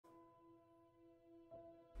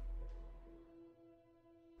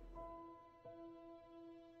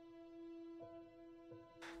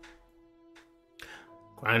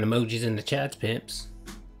Crying emojis in the chat, pimps.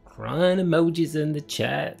 Crying emojis in the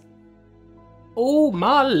chat. Oh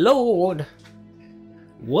my lord.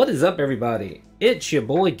 What is up, everybody? It's your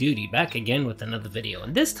boy Duty back again with another video.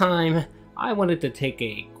 And this time, I wanted to take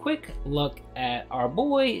a quick look at our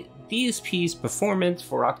boy DSP's performance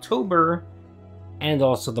for October and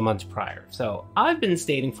also the months prior. So I've been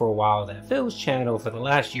stating for a while that Phil's channel for the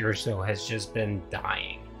last year or so has just been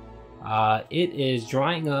dying. It is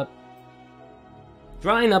drying up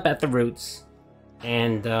at the roots,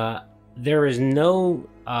 and there is no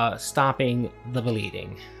stopping the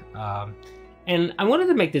bleeding. And I wanted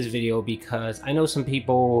to make this video because I know some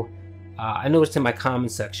people, I noticed in my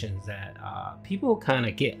comment sections that people kind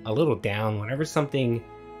of get a little down whenever something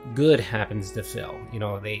good happens to Phil. You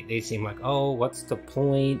know, they seem like, oh, what's the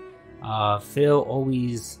point? Phil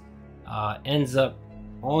always ends up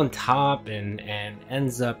on top and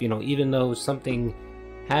ends up, you know, even though something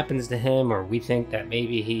happens to him or we think that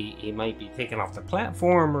maybe he might be taken off the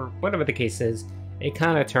platform or whatever the case is, it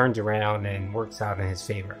kind of turns around and works out in his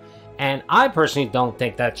favor. And I personally don't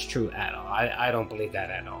think that's true at all. I don't believe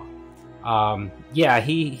that at all. Yeah,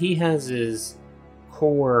 he has his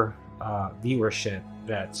core viewership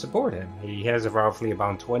that support him. He has roughly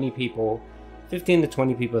about 20 people, 15 to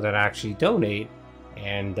 20 people that actually donate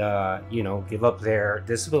and you know, give up their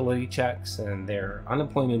disability checks and their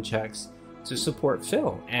unemployment checks to support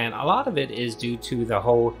Phil. And a lot of it is due to the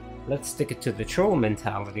whole let's stick it to the troll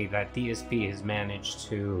mentality that DSP has managed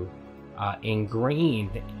to ingrain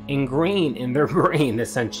in their brain,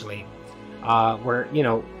 essentially, where, you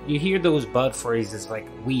know, you hear those bud phrases like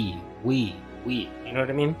we, you know what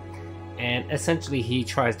I mean? And essentially he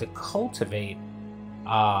tries to cultivate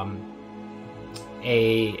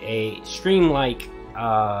a stream-like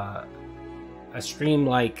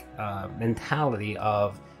mentality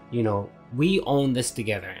of, you know, we own this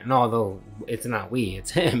together. And although it's not we,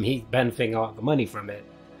 it's him, he's benefiting all the money from it.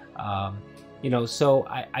 You know, so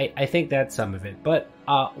I think that's some of it. But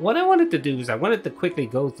what I wanted to do is I wanted to quickly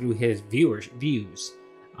go through his views.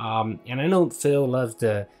 And I know Phil loves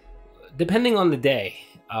to, depending on the day,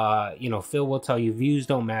 you know, Phil will tell you views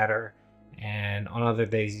don't matter. And on other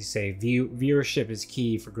days, you say viewership is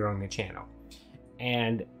key for growing the channel.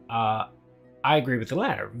 And I agree with the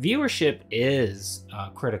latter. Viewership is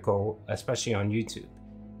critical, especially on YouTube.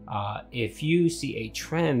 If you see a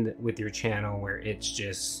trend with your channel where it's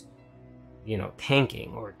just, you know,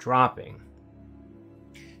 tanking or dropping,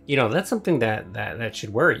 you know, that's something that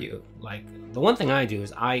should worry you. Like, the one thing I do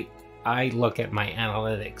is I look at my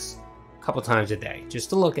analytics a couple times a day just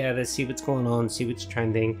to look at it, see what's going on, see what's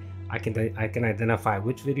trending. I can identify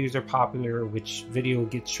which videos are popular, which video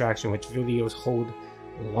gets traction, which videos hold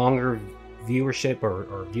longer viewership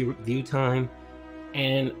or view time,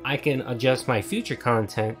 and I can adjust my future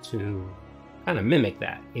content to kind of mimic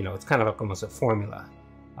that. You know, it's kind of like almost a formula,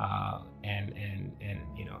 and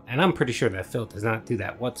you know, and I'm pretty sure that Phil does not do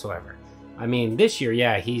that whatsoever. I mean, this year,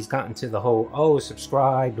 yeah, he's gotten to the whole, oh,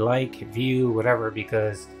 subscribe, like, view, whatever,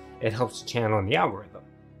 because it helps the channel and the algorithm.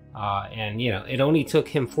 And you know, it only took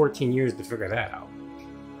him 14 years to figure that out.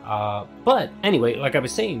 But anyway, like I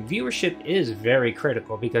was saying, viewership is very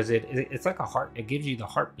critical because it's like a heart. It gives you the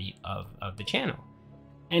heartbeat of the channel.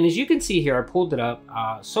 And as you can see here, I pulled it up.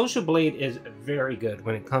 Social Blade is very good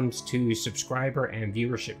when it comes to subscriber and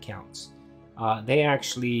viewership counts. They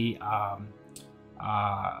actually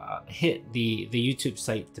hit the YouTube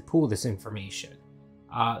site to pull this information.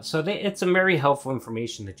 So it's some very helpful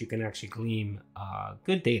information that you can actually glean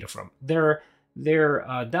good data from. Their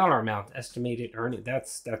dollar amount estimated earning,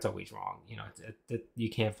 that's always wrong. You know, you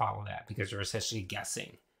can't follow that because they're essentially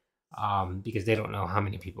guessing, because they don't know how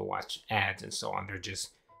many people watch ads and so on. They're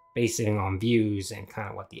just basing on views and kind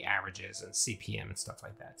of what the average is and CPM and stuff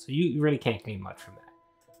like that. So you really can't glean much from that.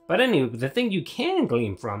 But anyway, the thing you can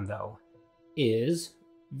glean from, though, is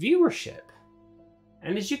viewership.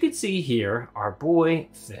 And as you can see here, our boy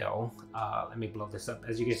Phil, let me blow this up.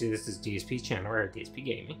 As you can see, this is DSP's channel, or DSP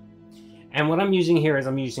Gaming. And what I'm using here is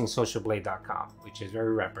I'm using socialblade.com, which is a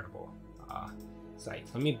very reputable site.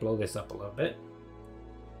 Let me blow this up a little bit.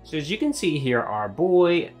 So as you can see here, our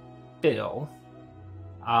boy Phil,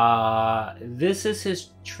 this is his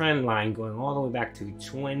trend line going all the way back to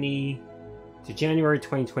January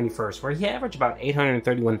 2021, where he averaged about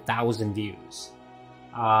 831,000 views.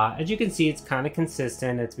 As you can see, it's kind of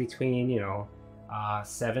consistent. It's between, you know,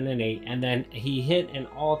 7 and 8, and then he hit an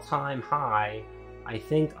all-time high, I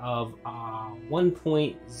think, of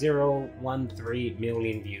 1.013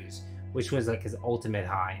 million views, which was like his ultimate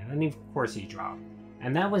high. And then of course he dropped,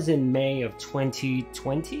 and that was in May of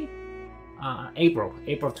 2020, April of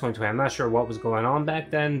 2020. I'm not sure what was going on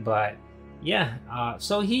back then, but yeah,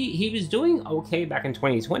 so he was doing okay back in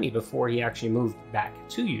 2020 before he actually moved back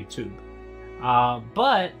to YouTube.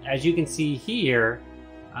 But as you can see here,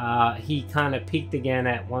 he kind of peaked again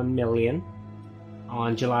at 1 million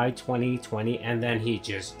on July 2020, and then he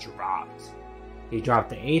just dropped. He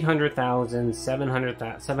dropped to 800,000,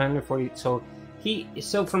 700,000, 740.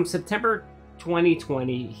 So from September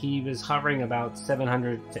 2020, he was hovering about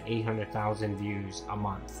 700 to 800,000 views a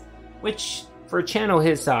month, which for a channel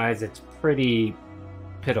his size, it's pretty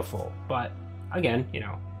pitiful. But again, you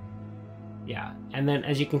know, yeah. And then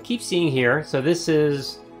as you can keep seeing here, so this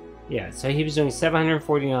is, yeah, so he was doing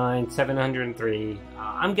 749, 703.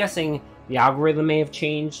 I'm guessing the algorithm may have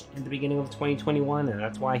changed in the beginning of 2021, and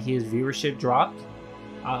that's why his viewership dropped,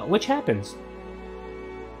 which happens.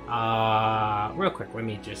 Real quick, let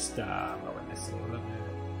me just lower this a little bit.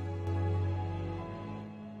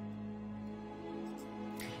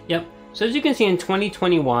 Yep. So as you can see, in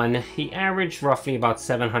 2021, he averaged roughly about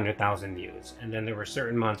 700,000 views. And then there were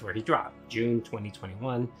certain months where he dropped. June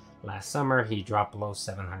 2021, last summer, he dropped below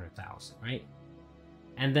 700,000, right?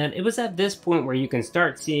 And then it was at this point where you can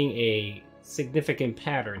start seeing a significant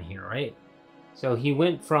pattern here, right? So he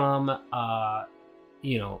went from,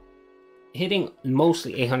 you know, hitting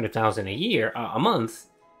mostly 800,000 a year, a month,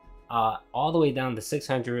 all the way down to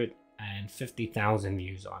 650,000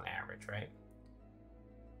 views on average, right?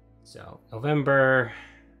 So November,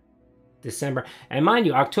 December, and mind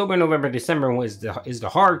you, October, November, December is the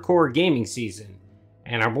hardcore gaming season,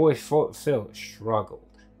 and our boy Phil struggled.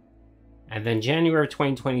 And then January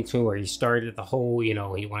 2022, where he started the whole, you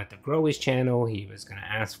know, he wanted to grow his channel. He was going to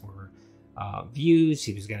ask for views.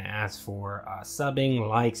 He was going to ask for subbing,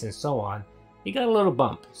 likes, and so on. He got a little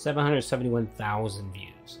bump, 771,000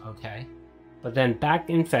 views, okay? But then back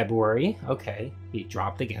in February, okay, he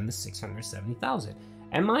dropped again to 670,000.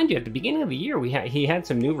 And mind you, at the beginning of the year, he had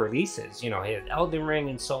some new releases. You know, he had Elden Ring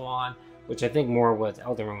and so on, which I think more was,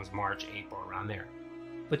 Elden Ring was March, April, around there.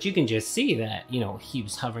 But you can just see that, you know, he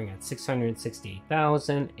was hovering at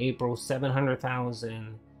 668,000, April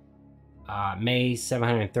 700,000, May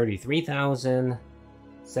 733,000,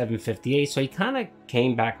 758. So he kind of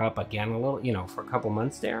came back up again a little, you know, for a couple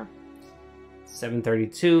months there.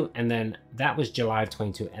 732, and then that was July of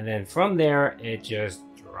 22. And then from there, it just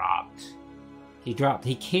dropped. He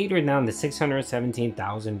catered down to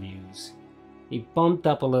 617,000 views. He bumped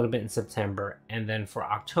up a little bit in September, and then for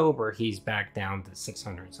October, he's back down to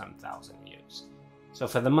 600-some-thousand views. So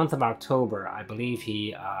for the month of October, I believe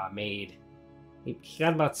he got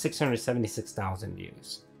about 676,000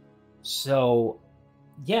 views. So,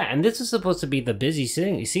 yeah, and this is supposed to be the busy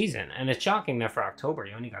season, and it's shocking that for October,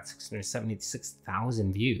 he only got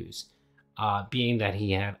 676,000 views, being that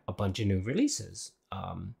he had a bunch of new releases.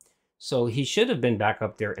 So he should have been back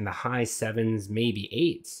up there in the high 7s,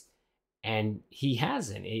 maybe 8s. And he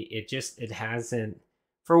hasn't. It hasn't,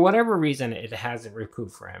 for whatever reason, it hasn't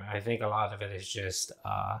recouped for him. I think a lot of it is just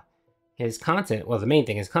his content. Well, the main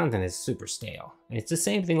thing, his content is super stale. And it's the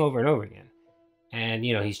same thing over and over again. And,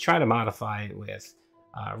 you know, he's trying to modify it with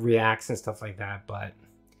reacts and stuff like that, but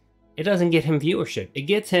it doesn't get him viewership. It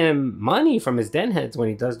gets him money from his den heads when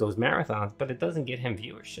he does those marathons, but it doesn't get him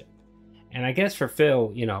viewership. And I guess for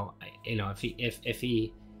Phil, you know, if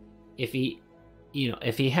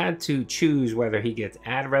he had to choose whether he gets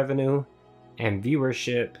ad revenue and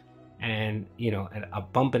viewership and, you know, a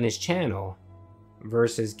bump in his channel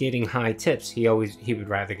versus getting high tips, he would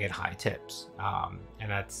rather get high tips. And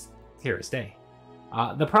that's here to stay.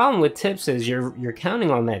 The problem with tips is you're counting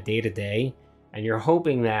on that day to day, and you're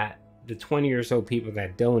hoping that the 20 or so people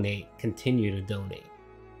that donate continue to donate.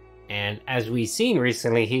 And as we've seen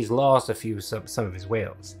recently, he's lost some of his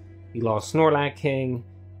whales. He lost Snorlax King,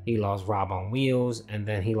 he lost Rob on Wheels, and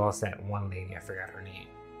then he lost that one lady, I forgot her name.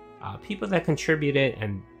 People that contributed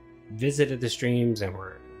and visited the streams and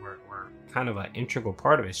were kind of an integral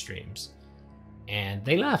part of his streams. And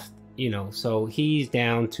they left, you know, so he's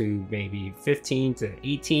down to maybe 15 to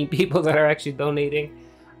 18 people that are actually donating.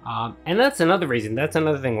 And that's another reason, that's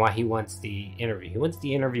another thing why he wants the interview. He wants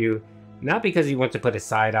the interview not because he wants to put his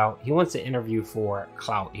side out. He wants the interview for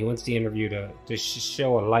clout. He wants the interview to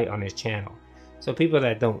show a light on his channel. So people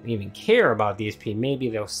that don't even care about DSP, maybe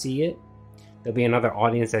they'll see it. There'll be another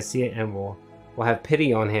audience that see it and will have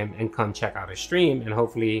pity on him and come check out his stream. And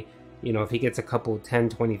hopefully, you know, if he gets a couple 10,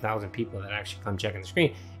 20,000 people that actually come checking the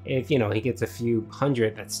stream, if, you know, he gets a few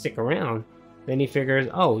hundred that stick around, then he figures,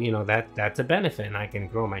 oh, you know, that's a benefit and I can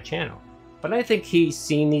grow my channel. But I think he's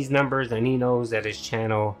seen these numbers and he knows that his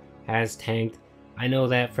channel has tanked. I know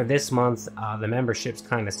that for this month, the memberships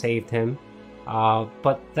kind of saved him.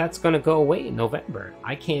 But that's going to go away in November.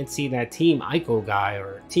 I can't see that Team ICO guy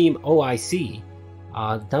or Team OIC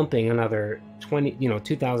dumping another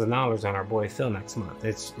 $2,000 on our boy Phil next month.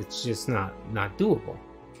 It's just not doable.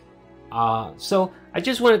 So I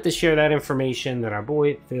just wanted to share that information that our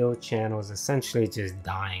boy Phil channel is essentially just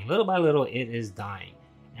dying. Little by little, it is dying.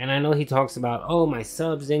 And I know he talks about, oh, my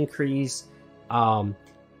subs increase, my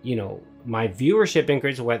viewership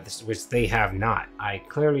increase, which they have not. I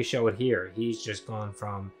clearly show it here. He's just gone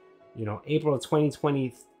from, April of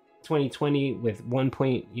 2020 with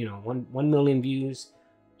 1 million views,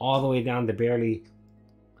 all the way down to barely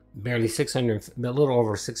 600, a little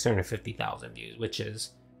over 650,000 views, which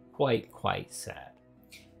is quite sad.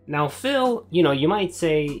 Now, Phil, you might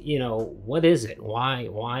say, what is it?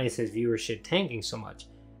 Why is his viewership tanking so much?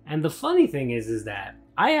 And the funny thing is that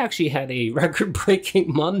I actually had a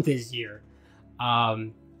record-breaking month this year.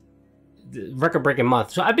 Record-breaking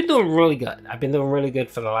month. So I've been doing really good. I've been doing really good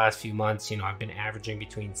for the last few months. I've been averaging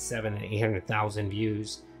between 700,000 and 800,000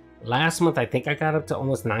 views. Last month, I think I got up to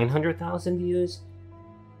almost 900,000 views.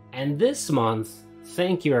 And this month,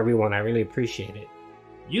 thank you everyone. I really appreciate it.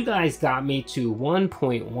 You guys got me to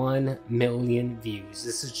 1.1 million views.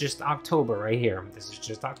 This is just October right here. This is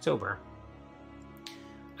just October.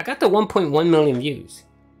 I got the 1.1 million views.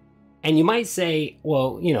 And you might say,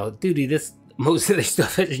 well, dude, most of this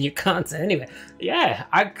stuff is in your content anyway. Yeah,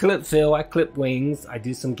 I clip Phil, I clip Wings, I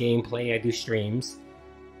do some gameplay, I do streams.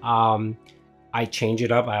 I change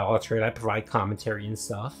it up, I alter it, I provide commentary and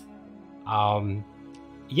stuff.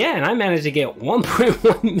 Yeah, and I managed to get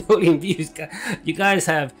 1.1 million views. You guys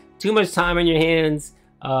have too much time on your hands.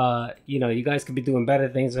 You guys could be doing better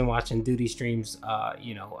things than watching duty streams.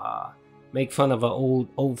 Make fun of an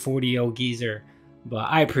old 40-year-old geezer.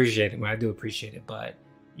 But I appreciate it. I do appreciate it. But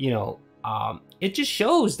it just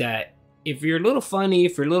shows that if you're a little funny,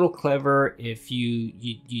 if you're a little clever, if you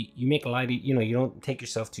make a light, you don't take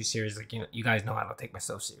yourself too serious. Like you guys know I don't take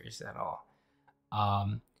myself serious at all.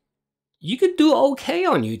 You could do okay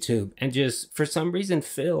on YouTube, and just for some reason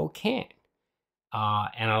Phil can't.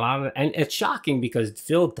 And it's shocking because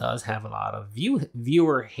Phil does have a lot of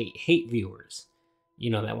viewer hate viewers,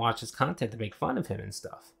 that watch his content to make fun of him and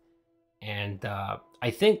stuff. And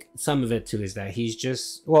I think some of it too is that he's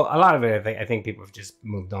just, well, a lot of it I think people have just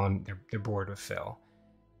moved on. They're bored with Phil,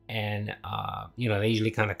 and they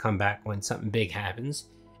usually kind of come back when something big happens.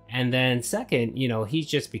 And then second, he's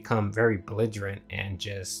just become very belligerent and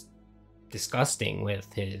just disgusting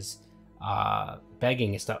with his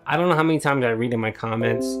begging and stuff. I don't know how many times I read in my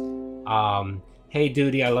comments, hey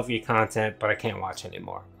Duty, I love your content, but I can't watch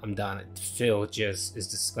anymore. I'm done. Phil just is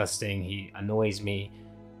disgusting. He annoys me.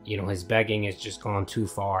 His begging has just gone too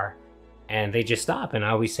far, and they just stop. And I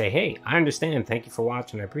always say, hey, I understand. Thank you for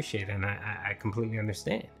watching. I appreciate it. And I completely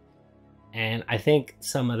understand. And I think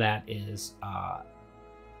some of that is,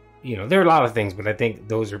 there are a lot of things, but I think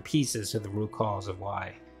those are pieces to the root cause of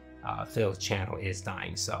why Phil's channel is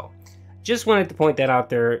dying. So just wanted to point that out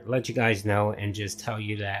there, let you guys know, and just tell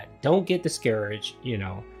you that don't get discouraged. He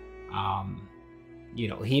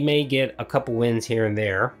may get a couple wins here and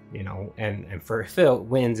there, and for Phil,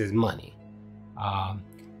 wins is money.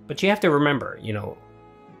 But you have to remember,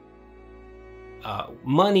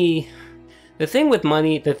 money, the thing with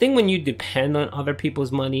money, the thing when you depend on other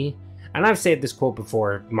people's money, and I've said this quote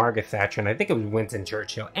before, Margaret Thatcher, and I think it was Winston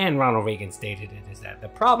Churchill and Ronald Reagan stated it, is that the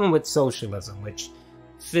problem with socialism, which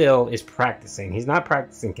Phil is practicing, he's not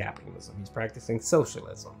practicing capitalism, he's practicing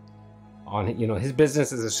socialism. On his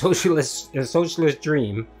business is a socialist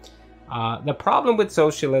dream. The problem with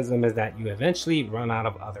socialism is that you eventually run out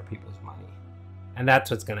of other people's money, and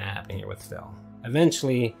that's what's going to happen here with Phil.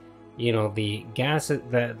 Eventually, the gas,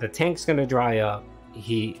 the tank's going to dry up.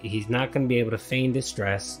 He's not going to be able to feign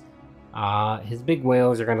distress. His big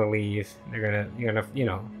whales are going to leave. They're gonna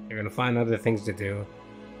find other things to do,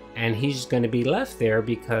 and he's going to be left there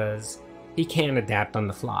because he can't adapt on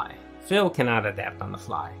the fly. Phil cannot adapt on the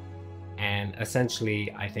fly. And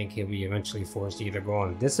essentially, I think he'll be eventually forced to either go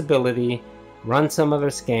on disability, run some other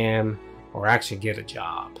scam, or actually get a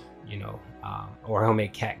job, or he'll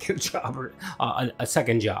make Cat get a job or a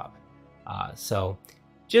second job. So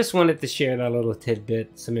just wanted to share that little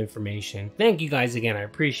tidbit, some information. Thank you guys again. I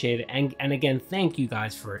appreciate it. And again, thank you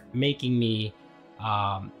guys for making me,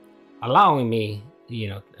 allowing me,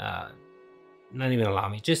 not even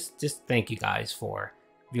allowing me, just thank you guys for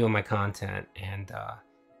viewing my content and,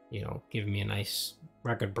 giving me a nice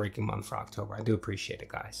record-breaking month for October. I do appreciate it,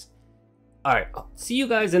 guys. All right, see you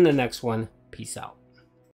guys in the next one. Peace out.